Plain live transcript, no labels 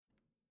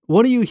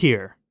What do you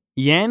hear?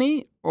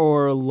 Yanny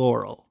or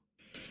Laurel?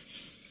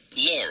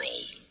 Laurel.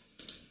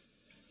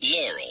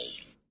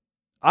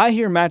 I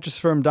hear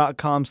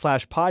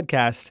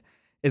mattressfirm.com/podcast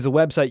is a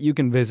website you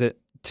can visit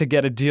to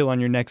get a deal on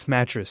your next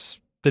mattress.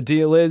 The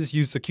deal is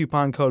use the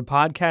coupon code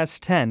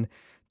podcast10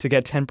 to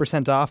get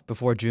 10% off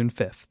before June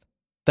 5th.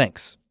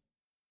 Thanks.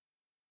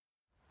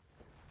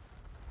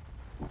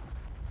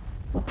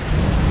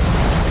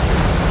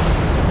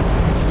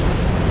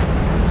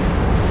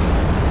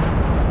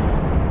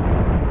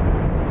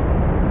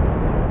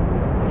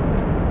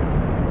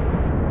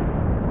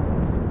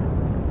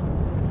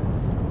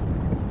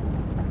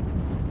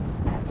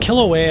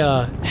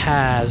 Kilauea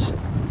has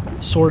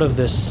sort of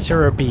this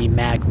syrupy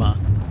magma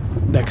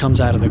that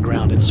comes out of the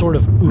ground. It sort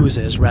of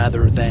oozes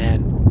rather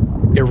than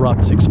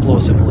erupts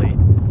explosively,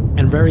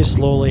 and very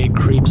slowly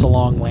creeps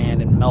along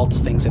land and melts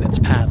things in its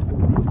path.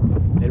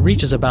 It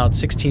reaches about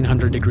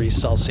 1600 degrees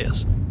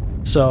Celsius.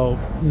 So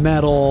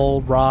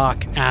metal,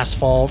 rock,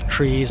 asphalt,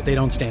 trees, they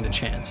don't stand a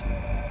chance.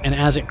 And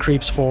as it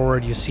creeps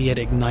forward, you see it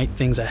ignite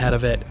things ahead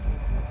of it.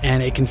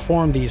 And it can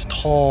form these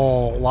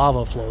tall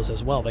lava flows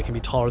as well that can be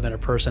taller than a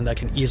person, that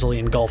can easily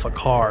engulf a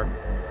car.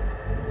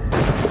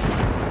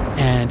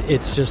 And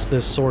it's just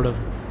this sort of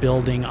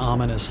building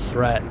ominous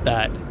threat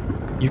that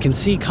you can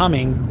see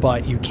coming,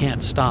 but you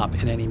can't stop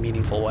in any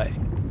meaningful way.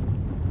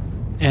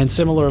 And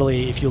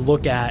similarly, if you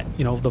look at,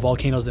 the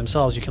volcanoes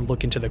themselves, you can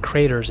look into the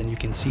craters and you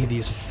can see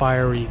these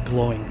fiery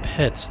glowing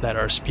pits that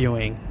are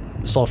spewing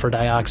sulfur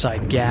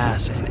dioxide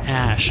gas and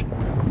ash.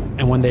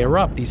 And when they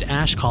erupt, these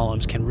ash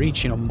columns can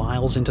reach,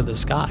 miles into the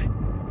sky.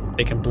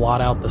 They can blot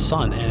out the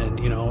sun, and,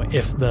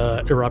 if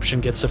the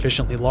eruption gets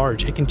sufficiently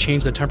large, it can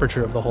change the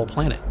temperature of the whole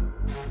planet.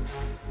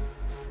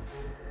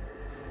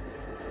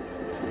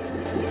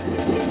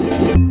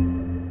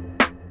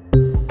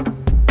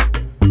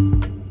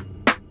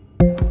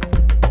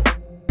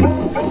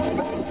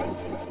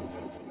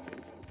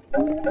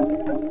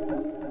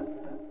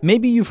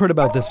 Maybe you've heard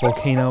about this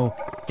volcano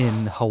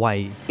in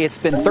Hawaii. It's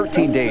been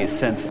 13 days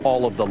since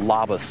all of the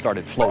lava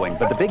started flowing,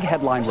 but the big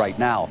headline right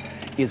now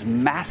is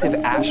massive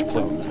ash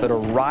plumes that are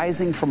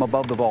rising from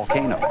above the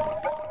volcano.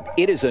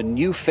 It is a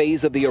new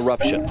phase of the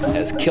eruption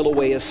as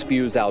Kilauea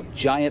spews out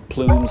giant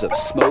plumes of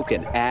smoke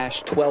and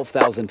ash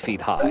 12,000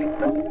 feet high.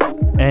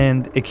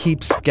 And it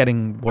keeps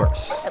getting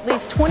worse. At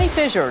least 20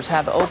 fissures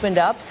have opened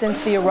up since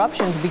the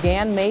eruptions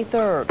began May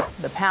 3rd.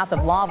 The path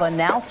of lava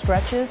now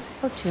stretches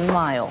for 2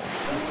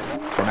 miles.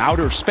 From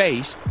outer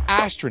space,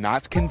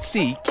 astronauts can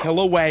see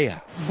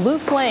Kilauea. Blue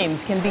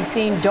flames can be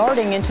seen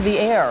darting into the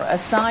air, a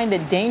sign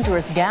that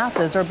dangerous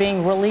gases are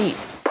being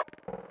released.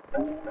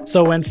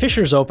 So when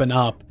fissures open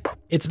up,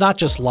 it's not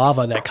just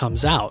lava that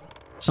comes out.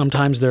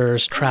 Sometimes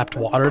there's trapped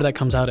water that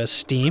comes out as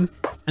steam,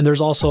 and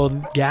there's also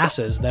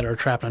gases that are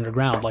trapped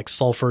underground, like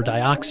sulfur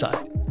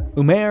dioxide.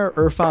 Umair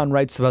Irfan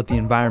writes about the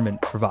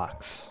environment for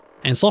Vox.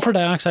 And sulfur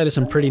dioxide is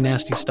some pretty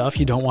nasty stuff.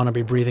 You don't want to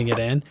be breathing it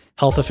in.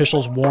 Health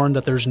officials warn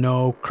that there's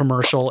no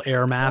commercial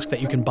air mask that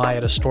you can buy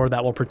at a store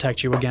that will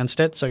protect you against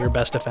it, so your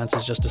best defense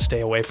is just to stay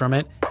away from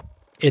it.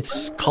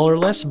 It's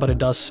colorless, but it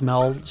does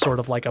smell sort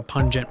of like a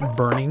pungent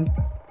burning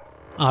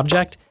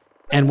object.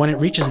 And when it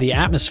reaches the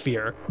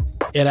atmosphere,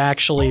 it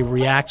actually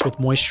reacts with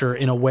moisture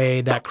in a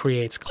way that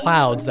creates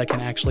clouds that can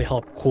actually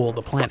help cool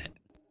the planet.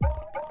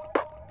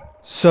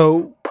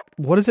 So,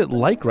 what is it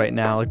like right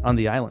now on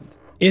the island?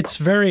 It's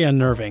very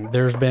unnerving.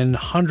 There have been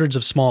hundreds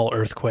of small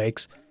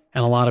earthquakes,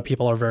 and a lot of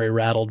people are very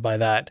rattled by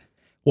that.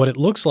 What it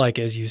looks like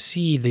is you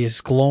see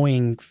these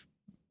glowing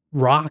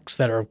rocks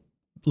that are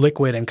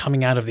liquid and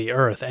coming out of the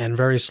earth and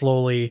very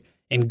slowly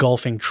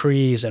engulfing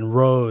trees and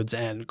roads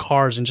and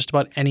cars and just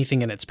about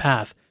anything in its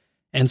path.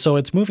 And so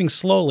it's moving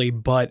slowly,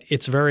 but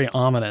it's very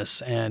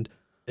ominous, and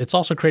it's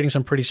also creating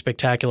some pretty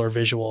spectacular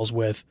visuals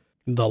with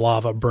the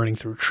lava burning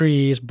through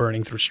trees,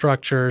 burning through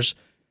structures,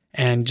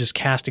 and just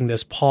casting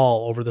this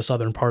pall over the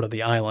southern part of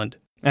the island.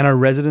 And are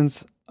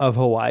residents of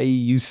Hawaii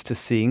used to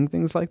seeing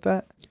things like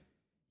that?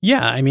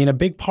 Yeah, I mean, a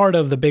big part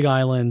of the Big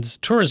Island's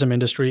tourism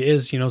industry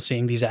is,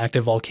 seeing these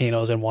active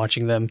volcanoes and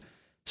watching them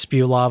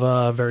spew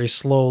lava very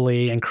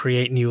slowly and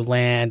create new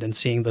land, and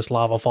seeing this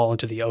lava fall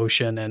into the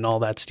ocean and all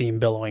that steam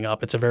billowing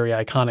up. It's a very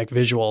iconic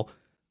visual.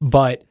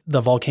 But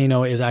the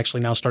volcano is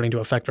actually now starting to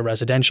affect a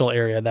residential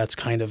area that's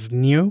kind of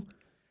new,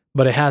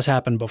 but it has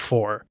happened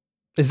before.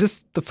 Is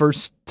this the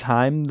first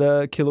time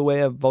the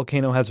Kilauea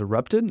volcano has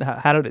erupted?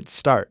 How did it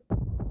start?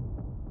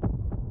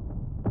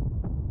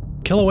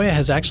 Kilauea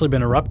has actually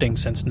been erupting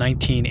since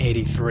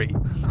 1983.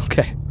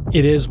 Okay.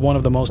 It is one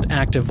of the most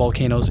active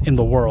volcanoes in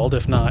the world,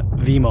 if not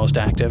the most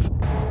active.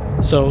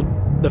 So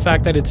the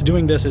fact that it's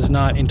doing this is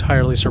not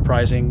entirely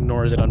surprising,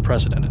 nor is it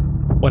unprecedented.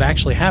 What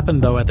actually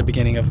happened, though, at the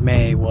beginning of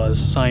May was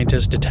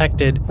scientists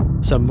detected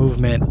some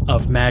movement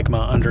of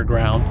magma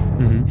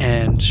underground,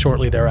 and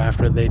shortly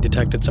thereafter they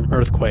detected some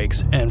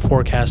earthquakes and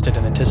forecasted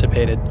and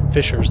anticipated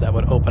fissures that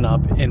would open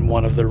up in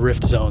one of the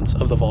rift zones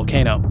of the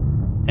volcano.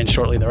 And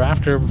shortly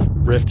thereafter,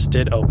 rifts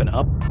did open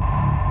up,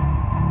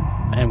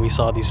 and we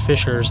saw these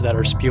fissures that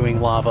are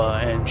spewing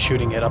lava and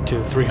shooting it up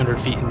to 300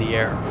 feet in the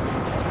air.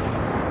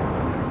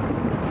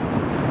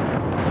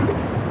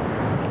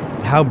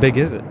 How big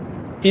is it?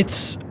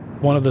 It's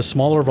one of the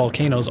smaller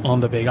volcanoes on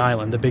the Big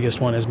Island. The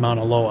biggest one is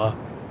Mauna Loa.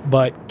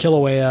 But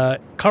Kilauea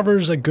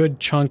covers a good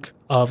chunk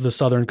of the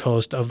southern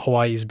coast of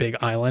Hawaii's Big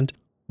Island.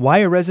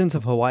 Why are residents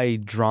of Hawaii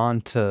drawn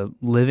to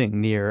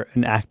living near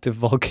an active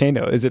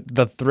volcano? Is it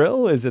the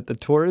thrill? Is it the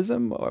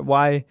tourism? Or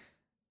why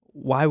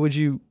would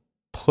you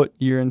put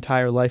your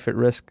entire life at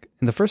risk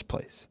in the first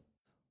place?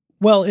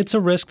 Well, it's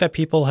a risk that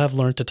people have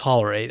learned to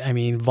tolerate. I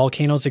mean,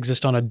 volcanoes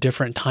exist on a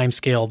different time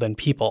scale than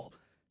people.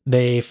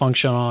 They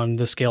function on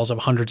the scales of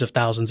hundreds of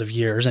thousands of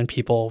years, and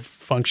people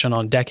function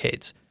on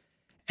decades.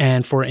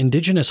 And for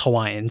indigenous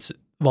Hawaiians,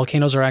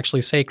 volcanoes are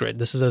actually sacred.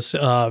 This is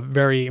a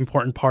very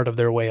important part of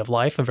their way of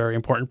life, a very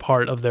important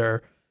part of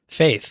their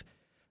faith.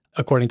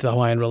 According to the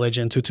Hawaiian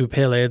religion,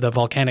 Tutupele, the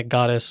volcanic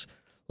goddess,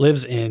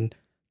 lives in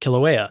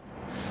Kilauea.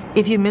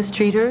 If you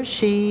mistreat her,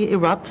 she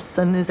erupts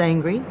and is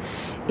angry.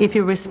 If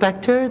you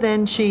respect her,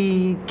 then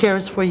she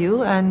cares for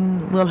you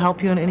and will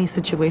help you in any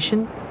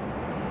situation.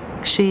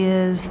 She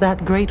is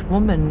that great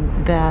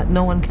woman that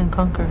no one can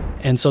conquer.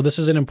 And so this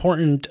is an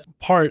important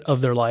part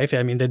of their life.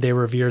 I mean, they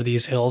revere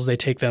these hills. They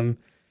take them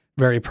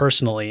very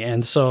personally.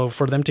 And so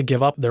for them to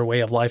give up their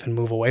way of life and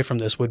move away from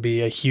this would be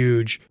a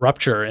huge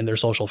rupture in their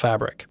social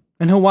fabric.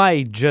 And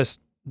Hawaii just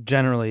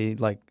generally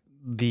like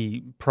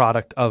the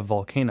product of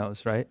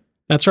volcanoes, right?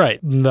 That's right.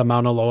 The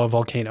Mauna Loa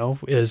volcano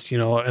is,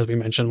 as we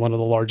mentioned, one of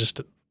the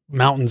largest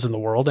mountains in the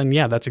world. And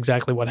yeah, that's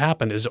exactly what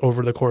happened is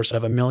over the course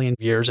of 1 million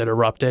years, it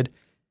erupted.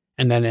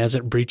 And then as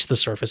it breached the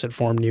surface, it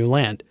formed new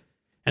land.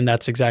 And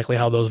that's exactly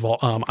how those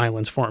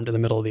islands formed in the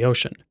middle of the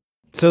ocean.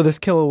 So this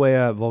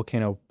Kilauea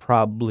volcano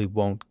probably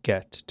won't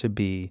get to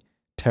be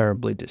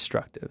terribly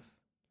destructive.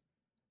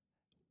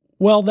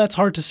 Well, that's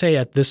hard to say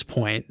at this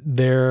point.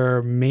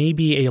 There may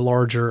be a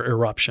larger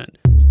eruption.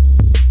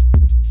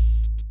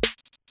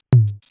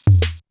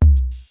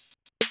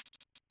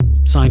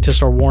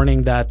 Scientists are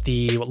warning that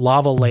the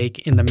lava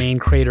lake in the main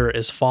crater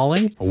is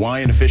falling.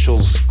 Hawaiian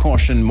officials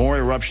caution more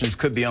eruptions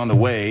could be on the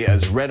way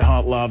as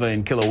red-hot lava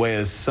in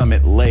Kilauea's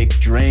Summit Lake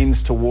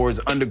drains towards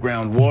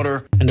underground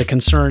water. And the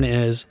concern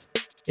is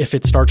if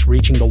it starts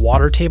reaching the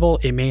water table,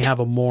 it may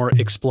have a more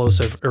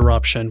explosive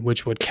eruption,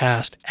 which would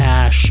cast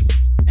ash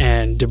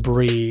and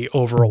debris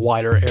over a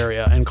wider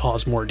area and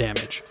cause more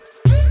damage.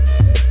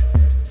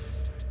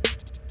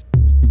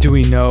 Do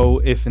we know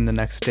if in the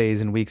next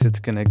days and weeks it's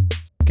going to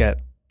get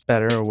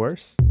better or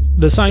worse?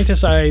 The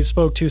scientists I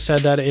spoke to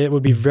said that it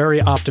would be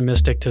very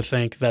optimistic to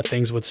think that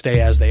things would stay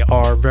as they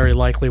are. Very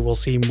likely we'll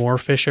see more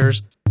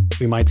fissures.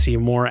 We might see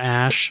more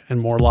ash and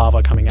more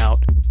lava coming out.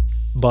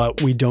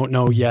 But we don't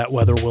know yet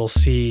whether we'll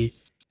see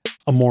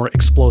a more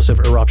explosive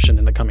eruption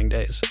in the coming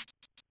days.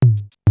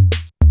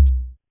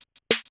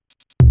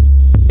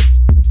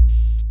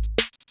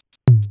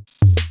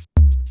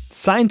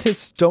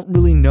 Scientists don't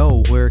really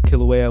know where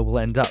Kilauea will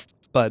end up,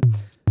 but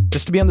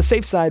just to be on the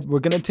safe side,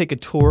 we're going to take a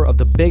tour of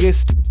the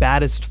biggest,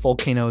 baddest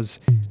volcanoes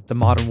the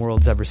modern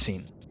world's ever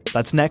seen.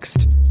 That's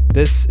next.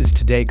 This is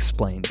Today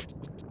Explained.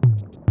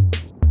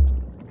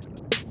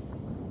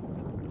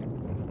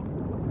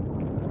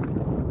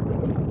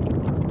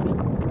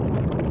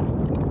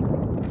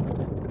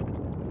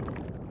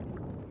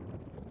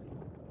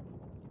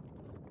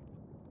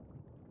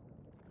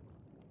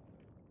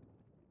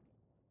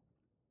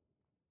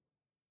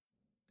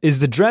 Is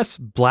the dress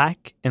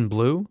black and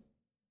blue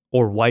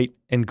or white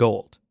and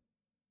gold?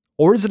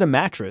 Or is it a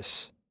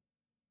mattress?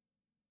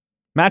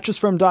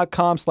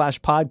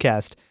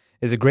 Mattressfirm.com/podcast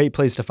is a great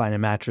place to find a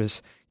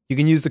mattress. You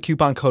can use the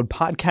coupon code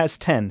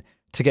podcast10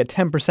 to get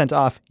 10%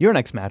 off your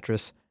next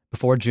mattress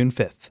before June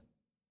 5th.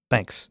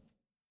 Thanks.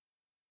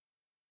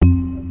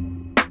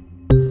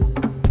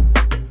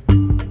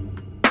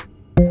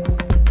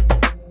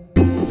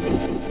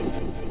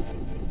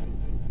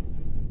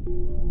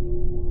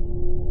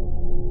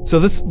 So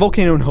this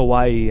volcano in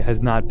Hawaii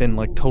has not been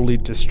like totally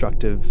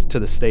destructive to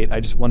the state. I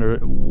just wonder,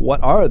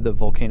 what are the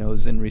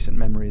volcanoes in recent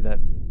memory that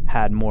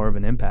had more of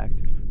an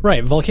impact?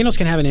 Right. Volcanoes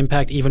can have an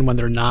impact even when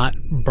they're not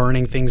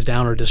burning things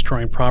down or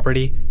destroying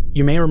property.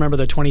 You may remember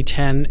the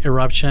 2010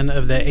 eruption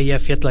of the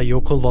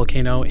Eyjafjallajökull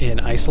volcano in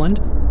Iceland.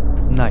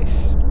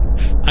 Nice.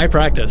 I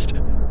practiced.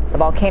 The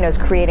volcano is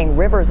creating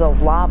rivers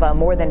of lava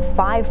more than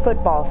 5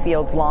 football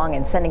fields long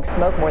and sending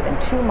smoke more than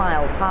 2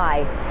 miles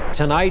high.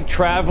 Tonight,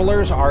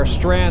 travelers are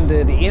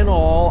stranded in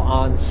all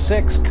on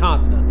 6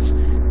 continents.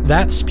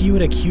 That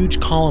spewed a huge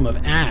column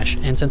of ash,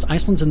 and since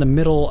Iceland's in the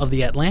middle of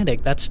the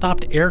Atlantic, that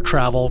stopped air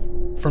travel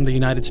from the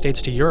United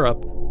States to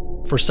Europe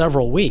for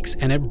several weeks,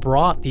 and it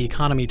brought the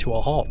economy to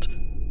a halt.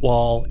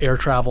 While air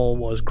travel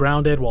was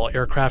grounded, while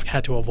aircraft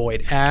had to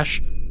avoid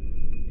ash,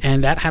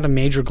 and that had a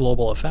major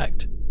global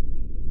effect.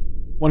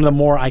 One of the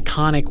more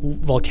iconic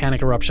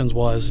volcanic eruptions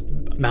was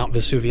Mount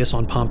Vesuvius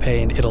on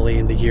Pompeii in Italy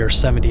in the year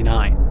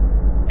 79.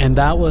 And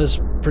that was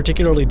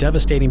particularly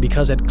devastating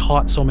because it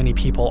caught so many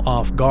people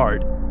off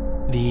guard.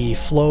 The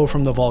flow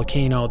from the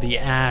volcano, the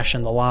ash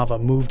and the lava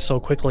moved so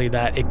quickly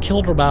that it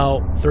killed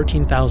about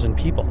 13,000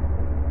 people.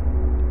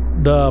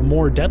 The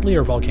more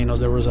deadlier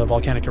volcanoes, there was a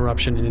volcanic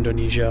eruption in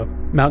Indonesia.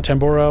 Mount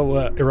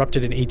Tambora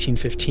erupted in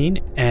 1815,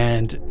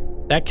 and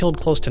that killed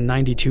close to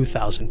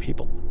 92,000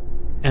 people.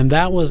 And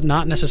that was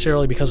not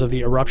necessarily because of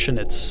the eruption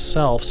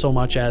itself so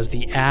much as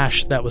the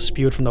ash that was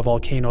spewed from the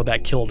volcano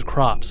that killed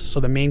crops. So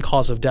the main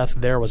cause of death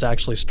there was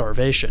actually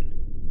starvation.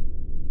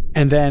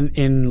 And then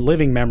in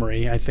living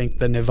memory, I think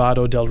the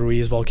Nevado del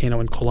Ruiz volcano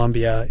in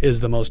Colombia is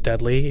the most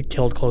deadly. It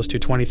killed close to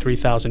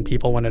 23,000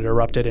 people when it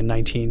erupted in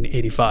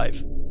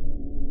 1985.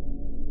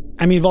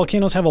 I mean,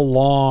 volcanoes have a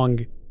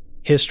long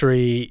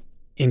history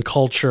in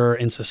culture,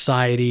 in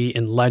society,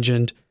 in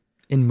legend.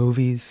 In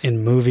movies.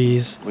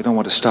 We don't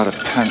want to start a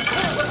panic.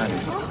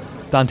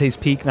 Dante's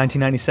Peak,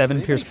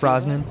 1997, Pierce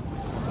Brosnan.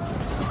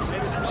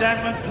 Ladies and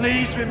gentlemen,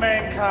 please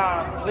remain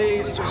calm.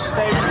 Please just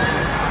stay.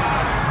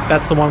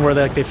 That's the one where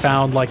they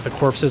found like the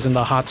corpses in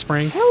the hot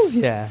spring. Hells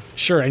yeah.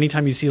 Sure.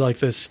 Anytime you see like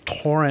this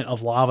torrent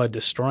of lava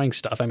destroying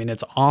stuff, I mean,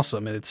 it's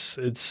awesome. It's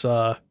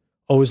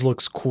always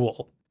looks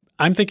cool.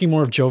 I'm thinking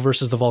more of Joe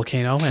versus the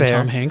Volcano and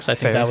Tom Hanks. I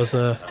think that was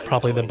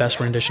probably the best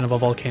rendition of a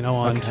volcano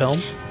on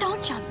film.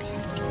 Don't jump in.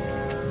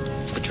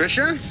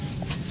 Patricia, I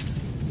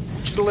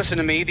want you to listen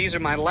to me. These are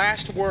my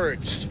last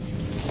words.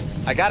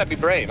 I gotta be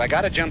brave. I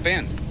gotta jump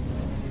in.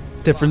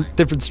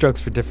 Different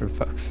strokes for different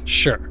folks.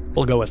 Sure,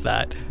 we'll go with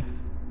that.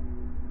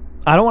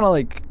 I don't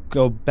want to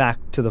go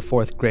back to the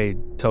 4th grade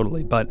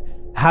totally, but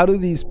how do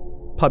these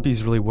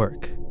puppies really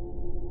work?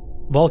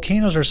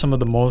 Volcanoes are some of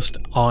the most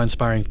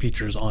awe-inspiring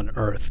features on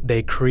Earth.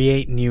 They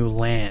create new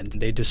land.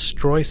 They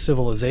destroy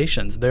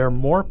civilizations. They're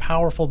more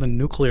powerful than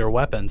nuclear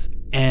weapons.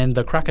 And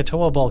the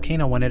Krakatoa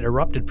volcano, when it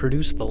erupted,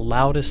 produced the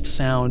loudest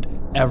sound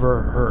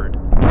ever heard.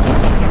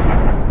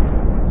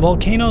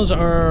 Volcanoes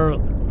are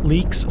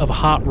leaks of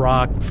hot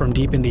rock from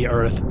deep in the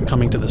Earth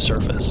coming to the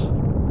surface.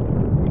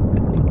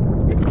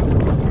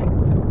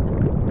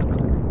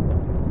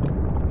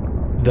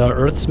 The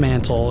Earth's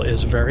mantle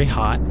is very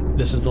hot.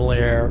 This is the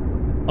layer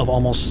of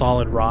almost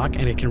solid rock,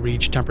 and it can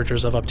reach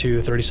temperatures of up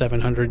to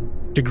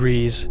 3,700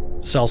 degrees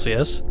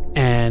Celsius.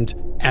 And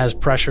as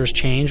pressures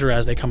change or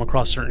as they come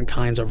across certain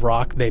kinds of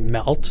rock, they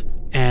melt.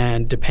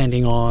 And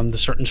depending on the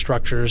certain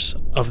structures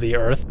of the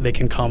Earth, they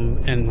can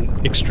come and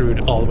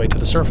extrude all the way to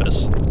the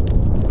surface.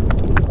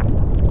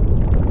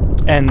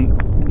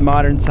 And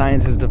modern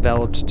science has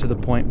developed to the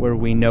point where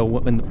we know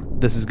when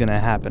this is going to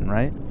happen,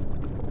 right?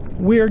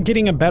 We're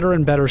getting a better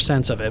and better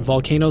sense of it.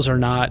 Volcanoes are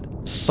not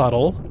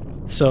subtle,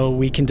 so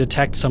we can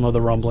detect some of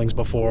the rumblings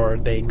before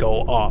they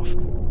go off.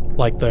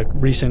 Like the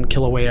recent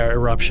Kilauea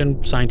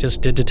eruption, scientists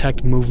did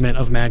detect movement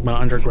of magma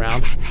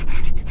underground.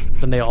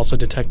 And they also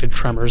detected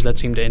tremors that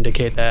seemed to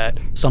indicate that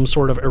some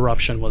sort of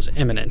eruption was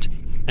imminent.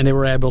 And they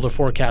were able to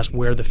forecast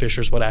where the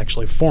fissures would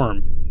actually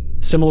form.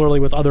 Similarly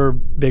with other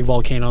big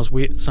volcanoes,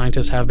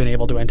 scientists have been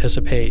able to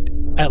anticipate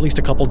at least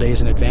a couple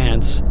days in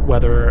advance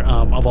whether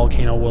a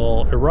volcano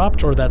will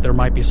erupt or that there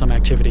might be some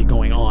activity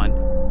going on.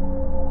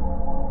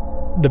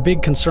 The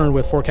big concern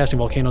with forecasting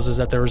volcanoes is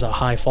that there is a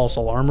high false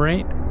alarm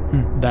rate,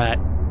 that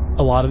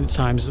a lot of the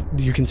times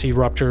you can see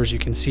ruptures, you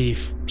can see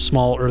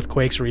small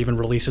earthquakes or even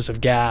releases of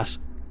gas,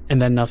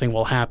 and then nothing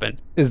will happen.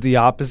 Is the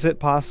opposite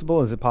possible?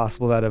 Is it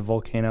possible that a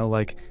volcano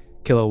like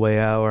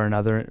Kilauea or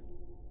another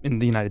in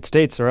the United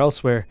States or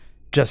elsewhere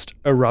just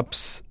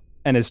erupts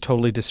and is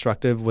totally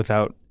destructive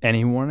without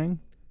any warning?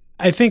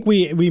 I think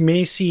we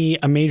may see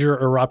a major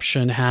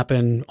eruption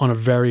happen on a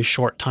very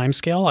short time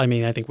scale. I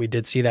mean, I think we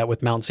did see that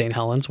with Mount St.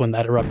 Helens when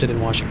that erupted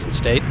in Washington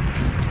State.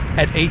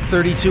 At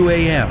 8:32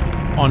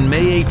 a.m. on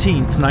May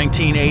 18th,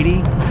 1980, we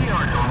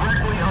are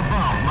directly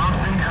above Mount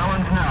St.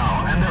 Helens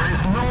now, and there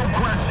is no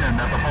question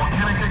that the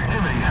volcanic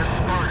activity has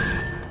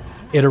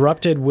started. It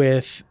erupted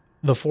with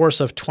the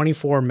force of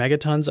 24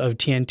 megatons of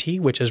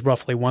TNT, which is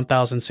roughly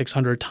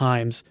 1,600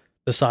 times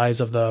the size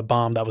of the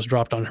bomb that was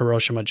dropped on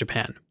Hiroshima,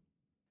 Japan.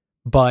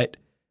 But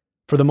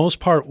for the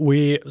most part,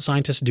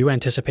 scientists do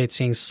anticipate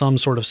seeing some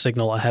sort of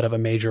signal ahead of a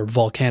major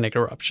volcanic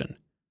eruption.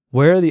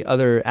 Where are the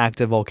other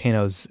active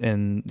volcanoes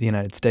in the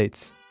United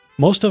States?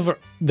 Most of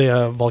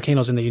the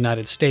volcanoes in the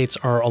United States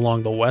are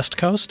along the West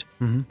Coast,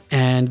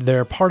 and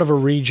they're part of a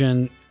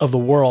region of the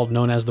world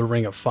known as the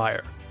Ring of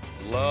Fire.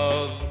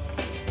 Love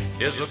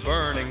is a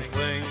burning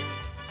thing.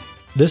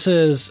 This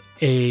is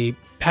a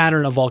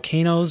pattern of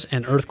volcanoes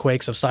and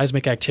earthquakes of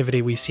seismic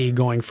activity we see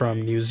going from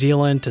New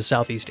Zealand to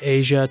Southeast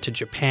Asia to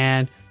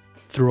Japan,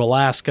 through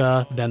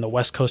Alaska, then the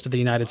west coast of the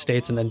United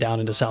States, and then down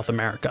into South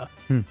America.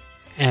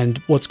 And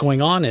what's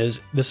going on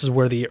is this is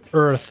where the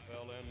Earth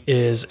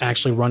is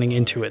actually running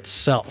into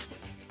itself.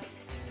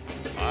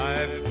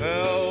 I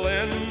fell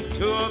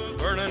into a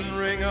burning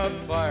ring of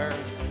fire.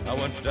 I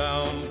went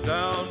down,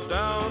 down,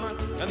 down,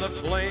 and the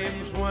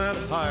flames went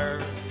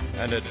higher.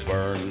 And it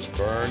burns,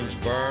 burns,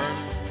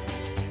 burns.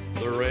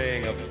 The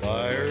ring of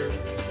fire,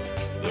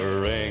 the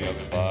ring of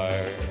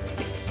fire.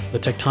 The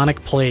tectonic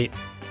plate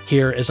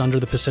here is under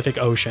the Pacific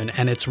Ocean,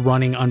 and it's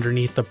running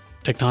underneath the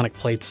tectonic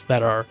plates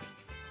that are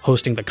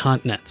hosting the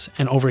continents.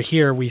 And over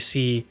here we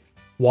see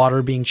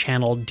water being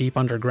channeled deep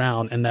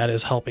underground, and that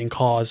is helping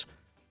cause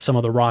some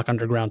of the rock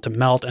underground to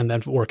melt and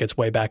then work its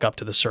way back up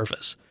to the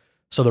surface.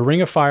 So the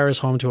Ring of Fire is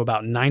home to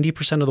about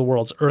 90% of the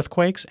world's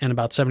earthquakes and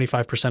about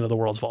 75% of the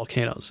world's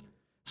volcanoes.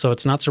 So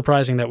it's not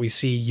surprising that we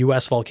see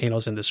U.S.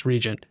 volcanoes in this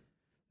region.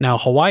 Now,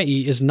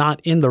 Hawaii is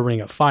not in the Ring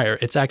of Fire.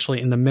 It's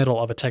actually in the middle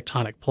of a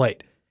tectonic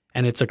plate,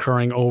 and it's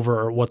occurring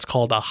over what's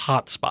called a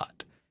hot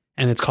spot,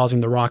 and it's causing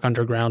the rock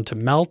underground to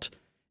melt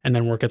and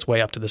then work its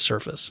way up to the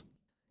surface.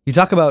 You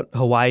talk about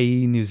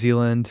Hawaii, New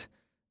Zealand,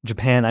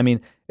 Japan. I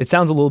mean, it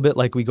sounds a little bit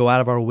like we go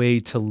out of our way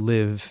to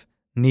live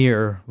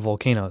near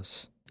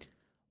volcanoes.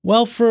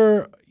 Well,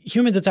 for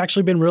humans, it's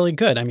actually been really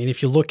good. I mean,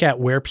 if you look at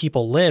where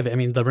people live, I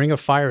mean, the Ring of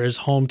Fire is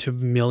home to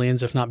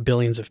millions, if not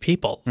billions of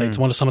people. It's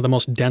one of some of the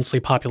most densely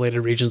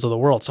populated regions of the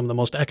world, some of the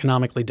most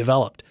economically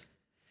developed.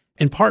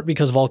 In part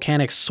because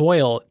volcanic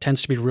soil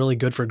tends to be really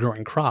good for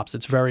growing crops.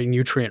 It's very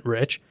nutrient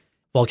rich.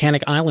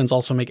 Volcanic islands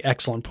also make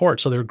excellent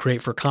ports, so they're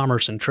great for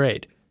commerce and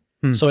trade.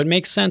 So it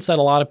makes sense that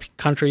a lot of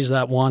countries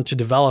that want to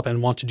develop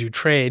and want to do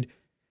trade,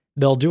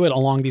 they'll do it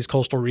along these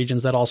coastal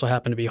regions that also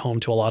happen to be home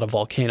to a lot of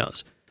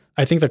volcanoes.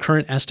 I think the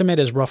current estimate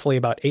is roughly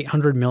about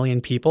 800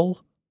 million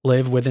people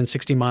live within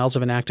 60 miles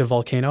of an active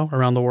volcano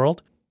around the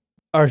world.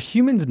 Are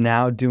humans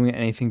now doing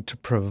anything to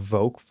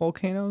provoke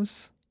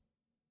volcanoes?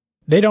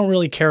 They don't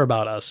really care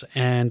about us,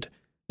 and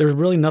there's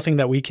really nothing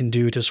that we can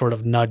do to sort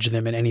of nudge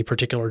them in any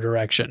particular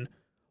direction.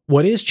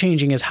 What is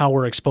changing is how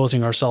we're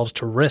exposing ourselves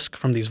to risk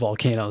from these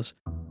volcanoes.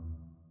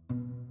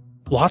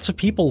 Lots of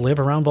people live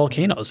around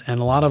volcanoes,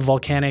 and a lot of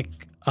volcanic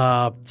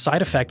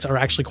side effects are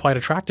actually quite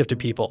attractive to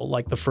people,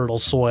 like the fertile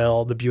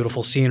soil, the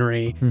beautiful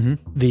scenery,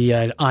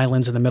 the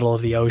islands in the middle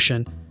of the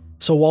ocean.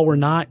 So while we're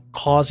not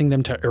causing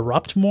them to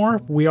erupt more,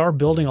 we are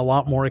building a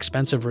lot more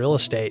expensive real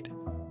estate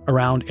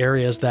around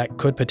areas that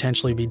could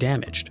potentially be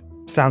damaged.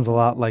 Sounds a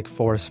lot like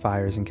forest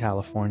fires in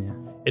California.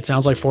 It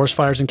sounds like forest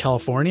fires in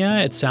California.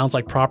 It sounds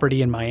like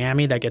property in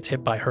Miami that gets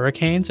hit by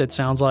hurricanes. It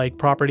sounds like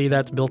property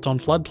that's built on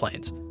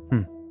floodplains.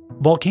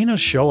 Volcanoes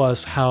show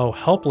us how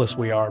helpless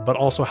we are, but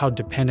also how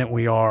dependent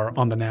we are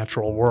on the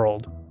natural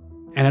world.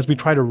 And as we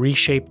try to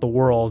reshape the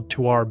world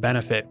to our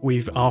benefit,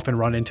 we've often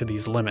run into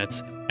these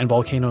limits. And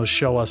volcanoes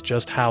show us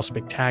just how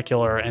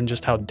spectacular and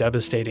just how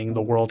devastating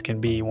the world can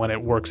be when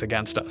it works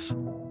against us.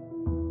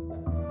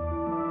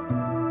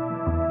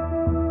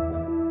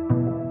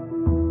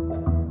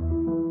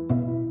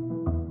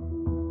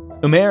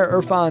 Umair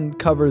Irfan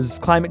covers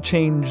climate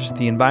change,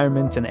 the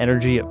environment, and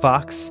energy at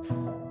Vox.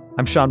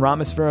 I'm Sean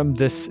Rameswaram.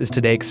 This is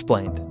Today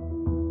Explained.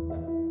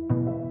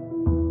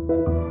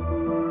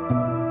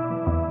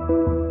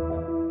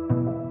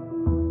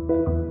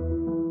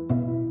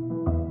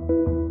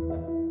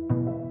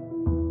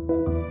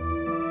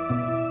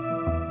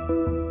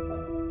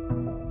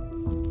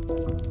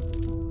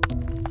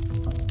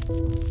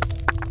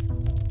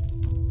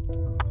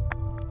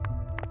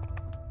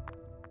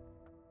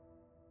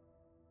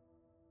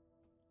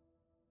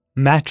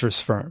 Mattress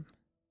firm.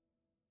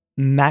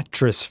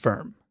 Mattress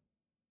firm.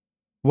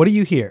 What do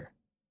you hear?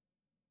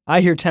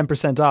 I hear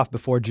 10% off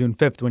before June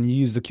 5th when you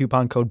use the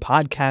coupon code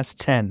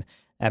podcast10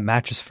 at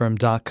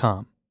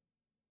mattressfirm.com.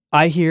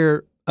 I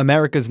hear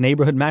America's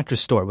neighborhood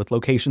mattress store with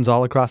locations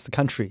all across the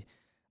country.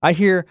 I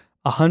hear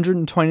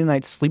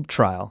 120-night sleep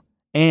trial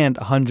and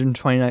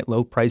 120-night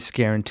low price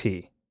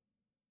guarantee.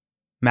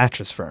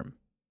 Mattress Firm.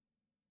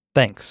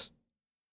 Thanks.